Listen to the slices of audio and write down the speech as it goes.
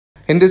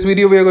In this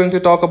video, we are going to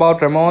talk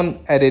about Ramon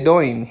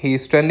Adedoyin. He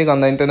is trending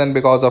on the internet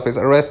because of his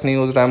arrest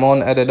news.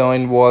 Ramon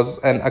Adedoyin was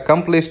an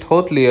accomplished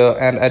hotelier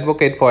and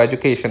advocate for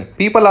education.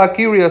 People are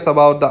curious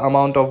about the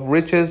amount of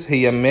riches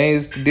he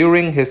amassed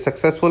during his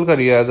successful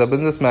career as a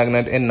business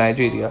magnate in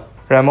Nigeria.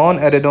 Ramon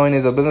Adedoyin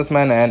is a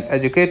businessman and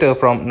educator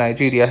from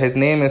Nigeria. His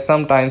name is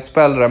sometimes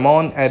spelled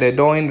Ramon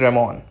Adedoyin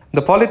Ramon.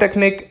 The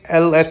Polytechnic,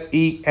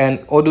 LFE, and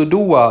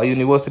Oduduwa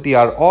University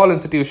are all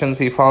institutions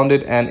he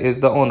founded and is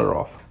the owner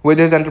of. With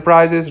his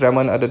enterprises,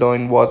 Ramon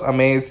Adedoyin was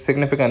amassed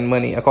significant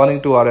money.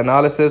 According to our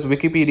analysis,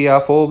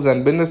 Wikipedia, Forbes,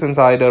 and Business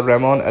Insider,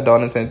 Ramon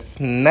Adedoyin's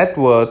net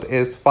worth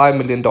is $5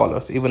 million.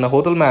 Even a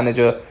hotel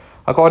manager,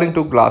 according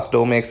to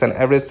Glassdoor, makes an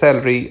average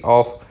salary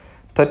of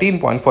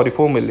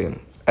 $13.44 million.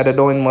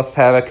 Adedoyin must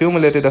have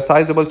accumulated a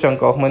sizable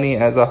chunk of money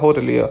as a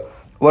hotelier.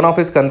 One of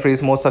his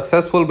country's most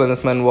successful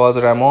businessmen was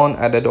Ramon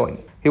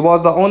Adedoyin. He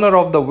was the owner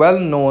of the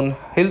well-known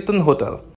Hilton Hotel.